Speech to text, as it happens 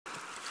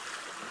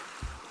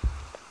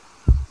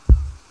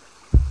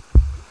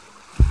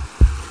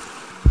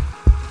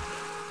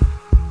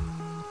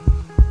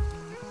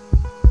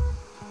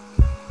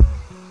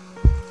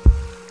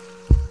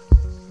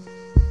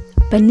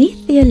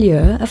Beneath the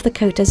allure of the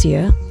Côte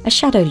d'Azur, a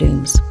shadow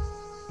looms.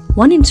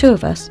 1 in 2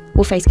 of us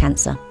will face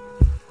cancer.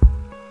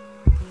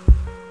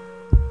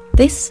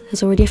 This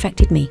has already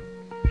affected me.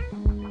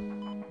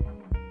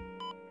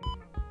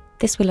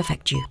 This will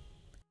affect you.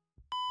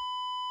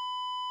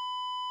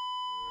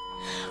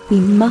 We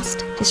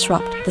must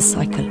disrupt the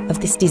cycle of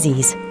this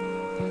disease.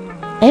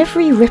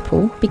 Every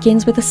ripple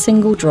begins with a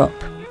single drop.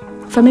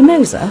 For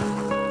Mimosa,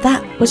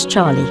 that was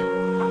Charlie.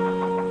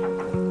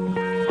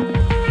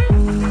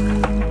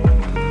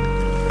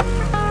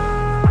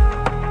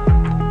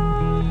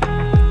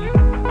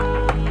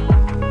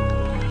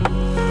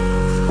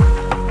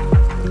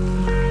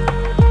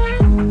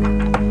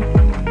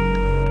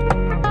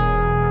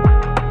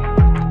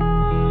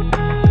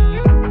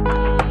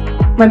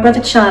 My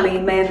brother Charlie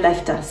may have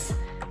left us,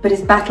 but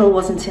his battle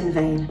wasn't in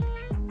vain.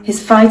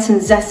 His fight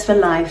and zest for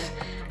life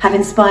have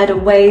inspired a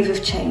wave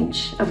of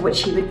change of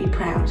which he would be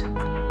proud.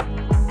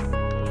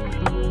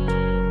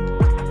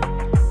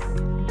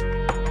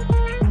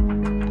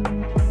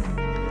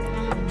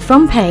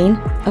 From pain,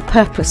 a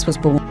purpose was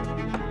born.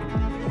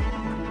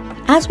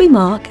 As we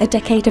mark a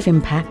decade of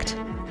impact,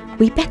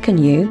 we beckon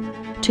you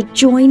to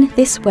join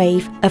this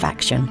wave of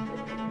action.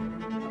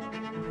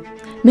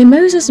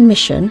 Mimosa's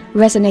mission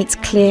resonates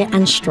clear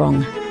and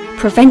strong.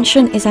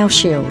 Prevention is our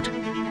shield,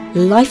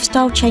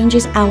 lifestyle change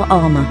is our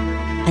armour,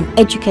 and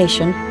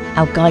education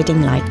our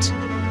guiding light.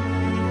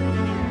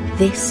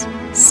 This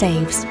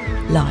saves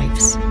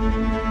lives.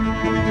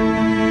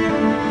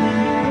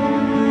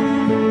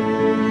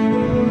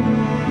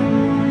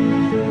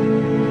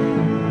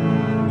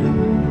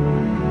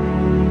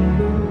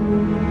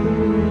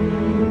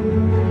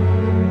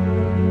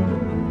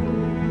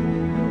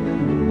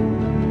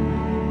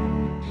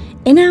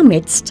 In our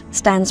midst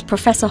stands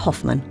Professor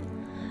Hoffman,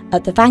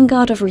 at the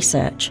vanguard of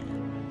research,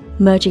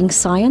 merging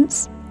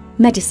science,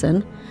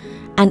 medicine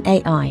and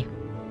AI,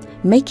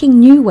 making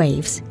new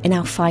waves in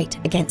our fight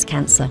against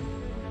cancer.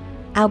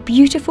 Our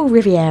beautiful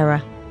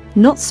Riviera,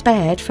 not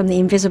spared from the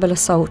invisible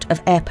assault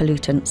of air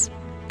pollutants,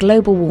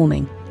 global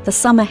warming, the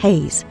summer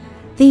haze,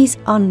 these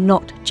are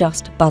not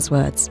just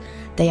buzzwords,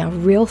 they are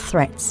real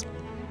threats,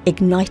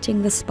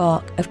 igniting the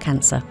spark of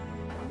cancer.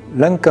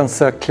 Lung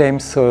cancer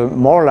claims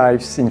more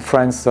lives in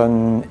France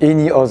than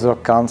any other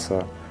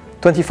cancer.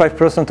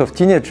 25% of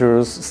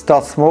teenagers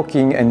start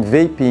smoking and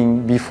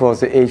vaping before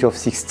the age of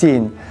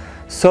 16,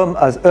 some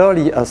as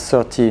early as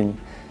 13,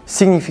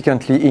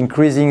 significantly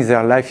increasing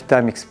their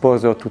lifetime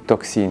exposure to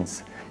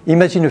toxins.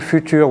 Imagine a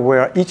future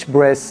where each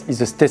breath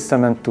is a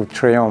testament to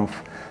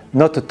triumph,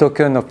 not a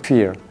token of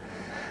fear.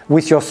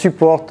 With your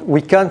support, we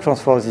can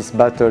transform this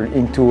battle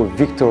into a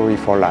victory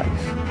for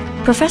life.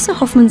 Professor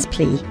Hoffman's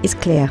plea is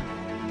clear.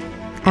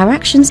 Our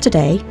actions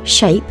today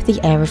shape the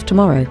air of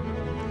tomorrow.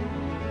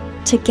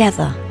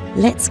 Together,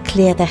 let's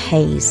clear the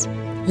haze.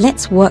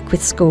 Let's work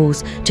with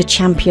schools to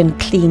champion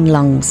clean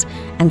lungs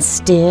and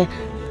steer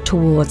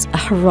towards a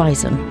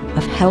horizon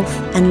of health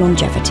and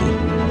longevity.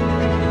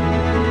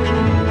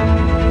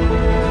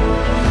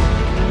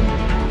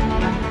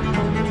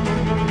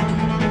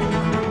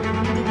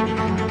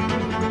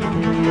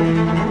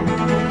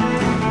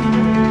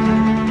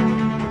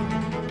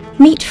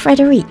 Meet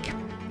Frédérique.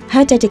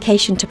 Her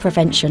dedication to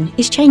prevention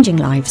is changing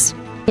lives.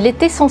 Il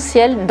est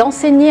essentiel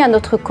d'enseigner à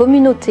notre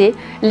communauté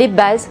les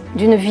bases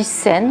d'une vie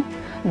saine,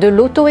 de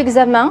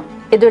l'auto-examen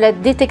et de la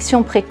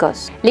détection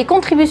précoce. Les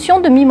contributions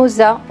de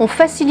Mimosa ont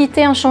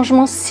facilité un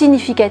changement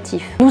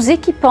significatif, nous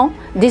équipant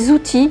des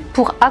outils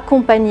pour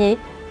accompagner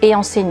et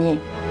enseigner.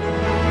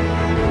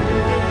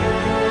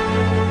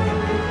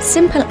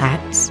 Simple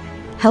acts,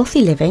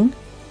 healthy living,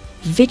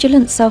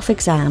 vigilant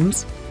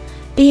self-exams,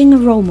 being a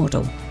role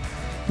model,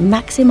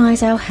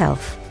 maximize our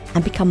health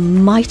and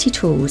become mighty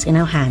tools in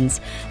our hands,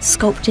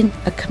 sculpting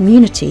a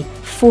community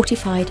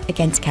fortified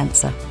against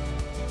cancer.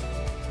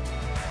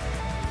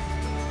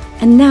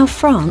 And now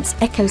France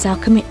echoes our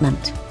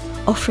commitment,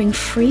 offering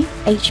free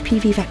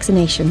HPV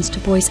vaccinations to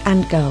boys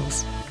and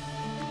girls,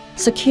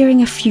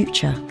 securing a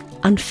future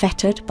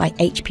unfettered by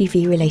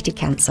HPV-related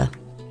cancer.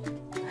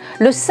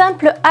 Le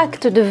simple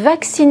acte de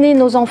vacciner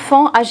nos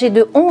enfants âgés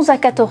de 11 à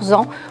 14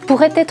 ans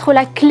pourrait être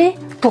la clé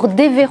pour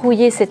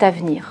déverrouiller cet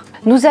avenir.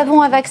 Nous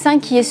avons un vaccin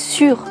qui est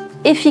sûr,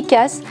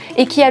 efficace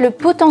et qui a le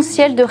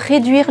potentiel de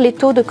réduire les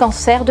taux de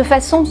cancer de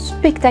façon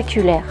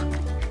spectaculaire.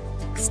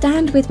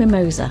 Stand with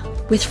Mimosa,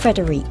 with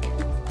Frédérique.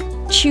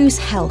 Choose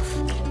health.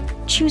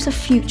 Choose a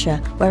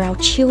future where our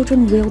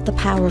children wield the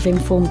power of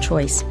informed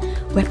choice,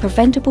 where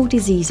preventable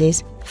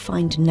diseases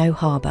find no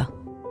harbour.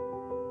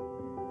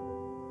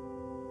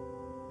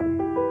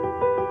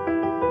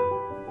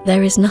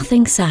 There is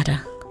nothing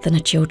sadder than a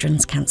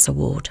children's cancer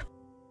ward.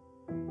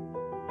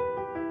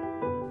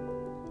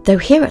 Though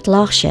here at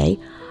L'Arche,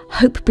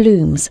 hope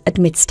blooms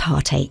amidst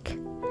heartache.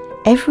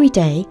 Every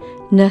day,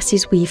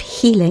 nurses weave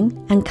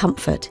healing and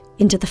comfort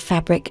into the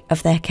fabric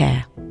of their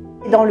care.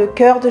 Dans le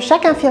cœur de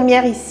chaque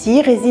infirmière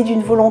ici réside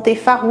une volonté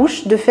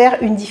farouche de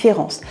faire une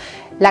différence.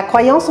 La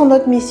croyance en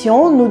notre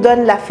mission nous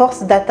donne la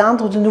force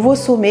d'atteindre de nouveaux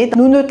sommets.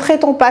 Nous ne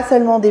traitons pas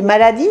seulement des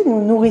maladies,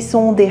 nous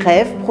nourrissons des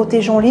rêves,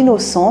 protégeons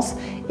l'innocence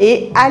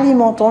et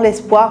alimentons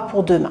l'espoir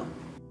pour demain.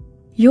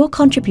 Your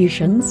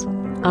contributions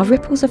are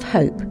ripples of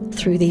hope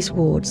through these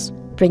wards,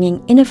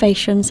 bringing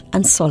innovations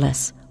and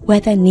solace where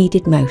they're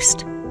needed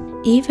most.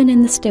 Even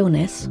in the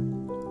stillness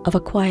of a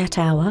quiet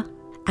hour,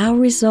 our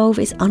resolve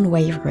is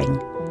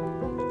unwavering,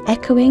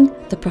 echoing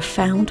the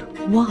profound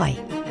why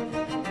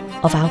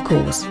of our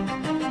cause.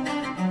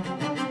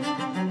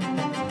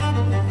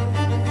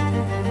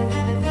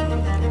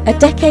 A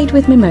decade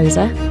with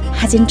Mimosa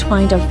has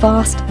entwined a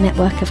vast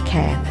network of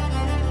care,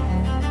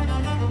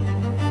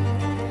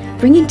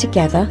 bringing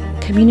together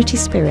community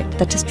spirit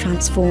that has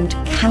transformed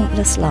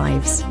countless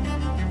lives.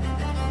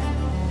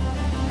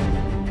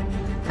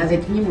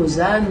 Avec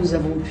Mimosa, nous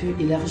avons pu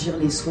élargir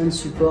les soins de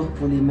support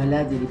pour les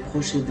malades et les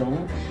proches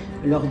aidants,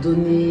 leur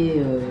donner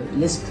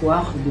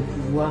l'espoir de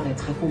pouvoir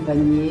être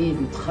accompagnés et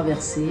de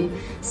traverser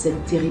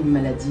cette terrible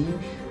maladie.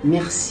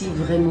 Merci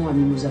vraiment à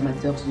Mimosa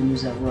Matters de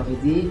nous avoir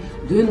aidés,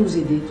 de nous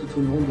aider tout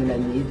au long de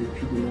l'année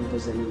depuis de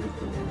nombreuses années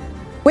maintenant.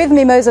 With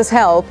Mimosa's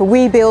help,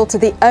 we built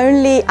the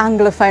only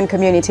Anglophone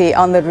community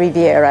on the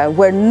Riviera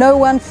where no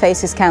one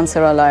faces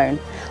cancer alone,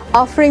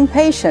 offering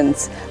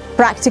patients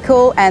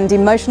practical and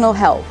emotional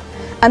help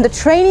and a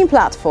training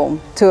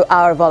platform to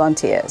our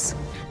volunteers.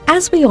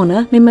 As we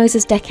honour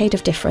Mimosa's decade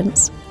of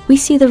difference, we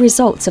see the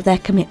results of their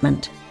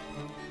commitment.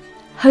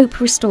 Hope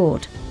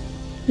restored,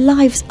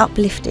 lives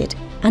uplifted,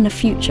 and a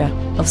future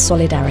of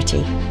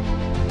solidarity.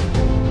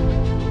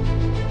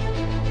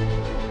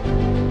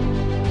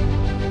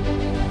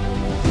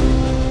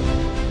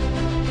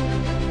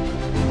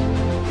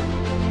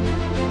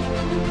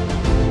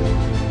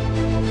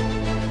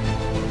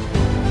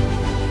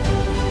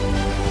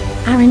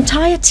 Our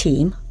entire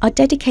team are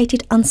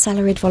dedicated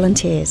unsalaried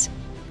volunteers.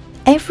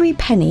 Every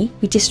penny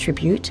we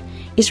distribute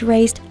is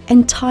raised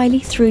entirely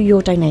through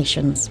your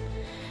donations.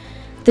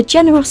 The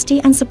generosity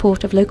and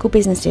support of local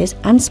businesses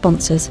and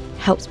sponsors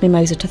helps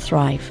Mimosa to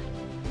thrive.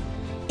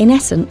 In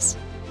essence,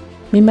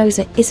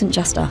 Mimosa isn't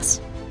just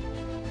us,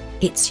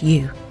 it's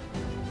you.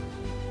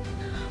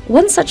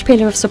 One such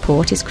pillar of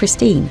support is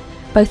Christine,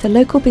 both a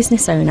local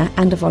business owner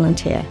and a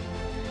volunteer.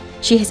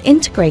 She has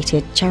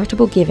integrated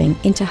charitable giving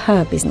into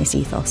her business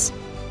ethos.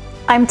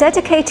 I'm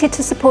dedicated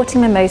to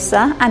supporting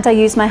Mimosa, and I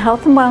use my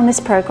health and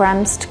wellness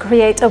programs to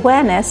create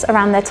awareness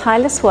around their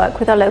tireless work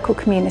with our local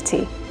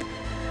community.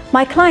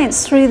 My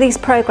clients through these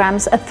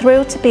programs are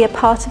thrilled to be a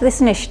part of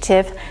this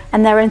initiative,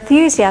 and their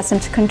enthusiasm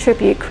to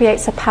contribute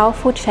creates a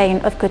powerful chain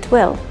of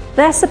goodwill.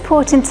 Their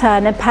support in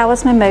turn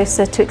empowers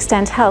Mimosa to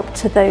extend help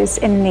to those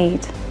in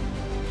need.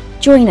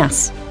 Join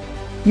us.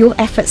 Your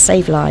efforts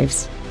save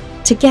lives.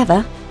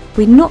 Together,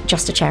 we're not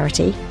just a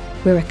charity,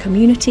 we're a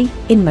community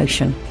in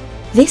motion.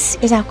 This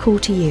is our call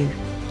to you.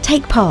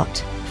 Take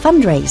part,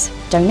 fundraise,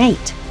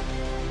 donate,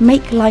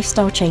 make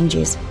lifestyle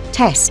changes,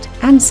 test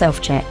and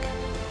self-check.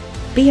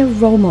 Be a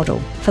role model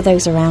for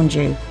those around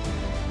you.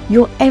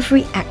 Your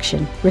every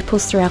action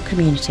ripples through our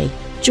community.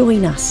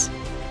 Join us.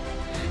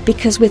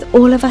 Because with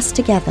all of us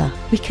together,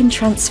 we can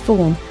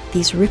transform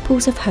these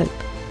ripples of hope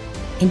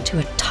into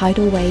a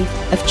tidal wave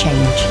of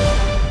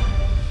change.